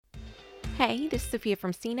Hey, this is Sophia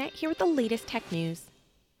from CNET here with the latest tech news.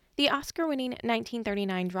 The Oscar-winning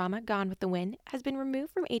 1939 drama Gone with the Wind has been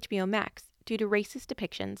removed from HBO Max due to racist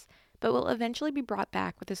depictions, but will eventually be brought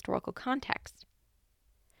back with historical context.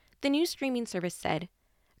 The new streaming service said,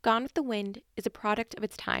 Gone with the Wind is a product of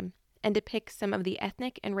its time and depicts some of the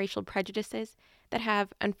ethnic and racial prejudices that have,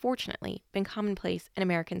 unfortunately, been commonplace in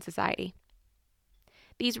American society.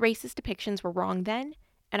 These racist depictions were wrong then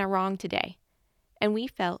and are wrong today, and we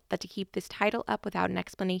felt that to keep this title up without an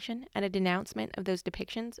explanation and a denouncement of those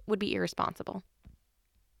depictions would be irresponsible.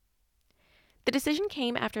 The decision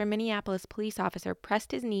came after a Minneapolis police officer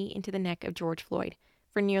pressed his knee into the neck of George Floyd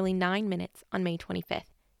for nearly 9 minutes on May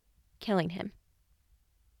 25th, killing him.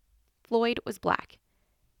 Floyd was black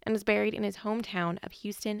and was buried in his hometown of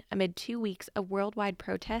Houston amid 2 weeks of worldwide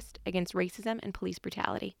protest against racism and police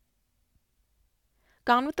brutality.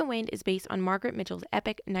 Gone with the Wind is based on Margaret Mitchell's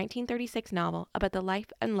epic 1936 novel about the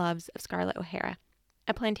life and loves of Scarlett O'Hara,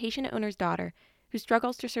 a plantation owner's daughter who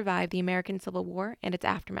struggles to survive the American Civil War and its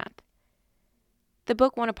aftermath. The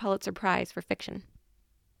book won a Pulitzer Prize for fiction.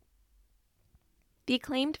 The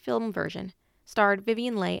acclaimed film version starred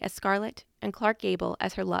Vivien Leigh as Scarlett and Clark Gable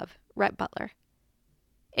as her love, Rhett Butler.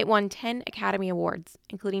 It won 10 Academy Awards,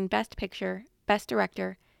 including Best Picture, Best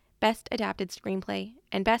Director, Best Adapted Screenplay,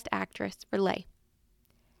 and Best Actress for Leigh.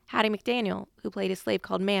 Hattie McDaniel, who played a slave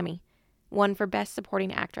called Mammy, won for Best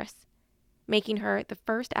Supporting Actress, making her the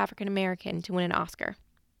first African American to win an Oscar.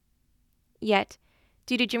 Yet,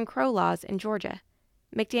 due to Jim Crow laws in Georgia,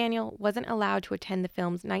 McDaniel wasn't allowed to attend the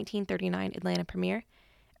film's 1939 Atlanta premiere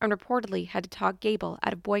and reportedly had to talk Gable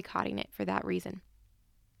out of boycotting it for that reason.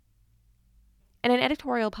 In an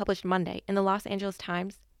editorial published Monday in the Los Angeles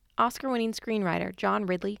Times, Oscar-winning screenwriter John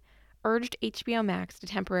Ridley urged HBO Max to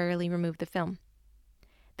temporarily remove the film.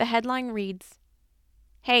 The headline reads,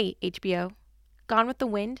 "Hey, HBO, Gone with the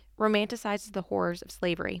Wind romanticizes the horrors of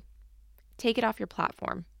slavery. Take it off your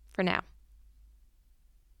platform, for now."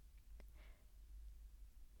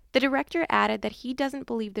 The director added that he doesn't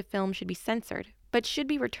believe the film should be censored, but should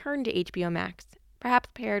be returned to HBO Max, perhaps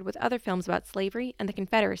paired with other films about slavery and the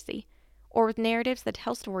Confederacy, or with narratives that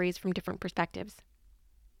tell stories from different perspectives.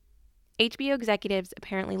 HBO executives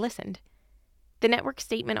apparently listened. The network's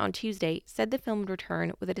statement on Tuesday said the film would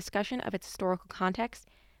return with a discussion of its historical context,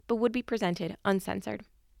 but would be presented uncensored.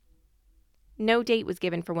 No date was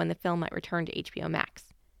given for when the film might return to HBO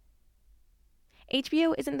Max.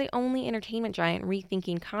 HBO isn't the only entertainment giant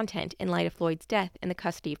rethinking content in light of Floyd's death in the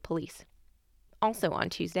custody of police. Also on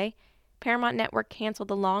Tuesday, Paramount Network canceled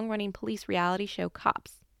the long-running police reality show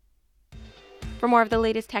Cops. For more of the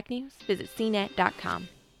latest tech news, visit cnet.com.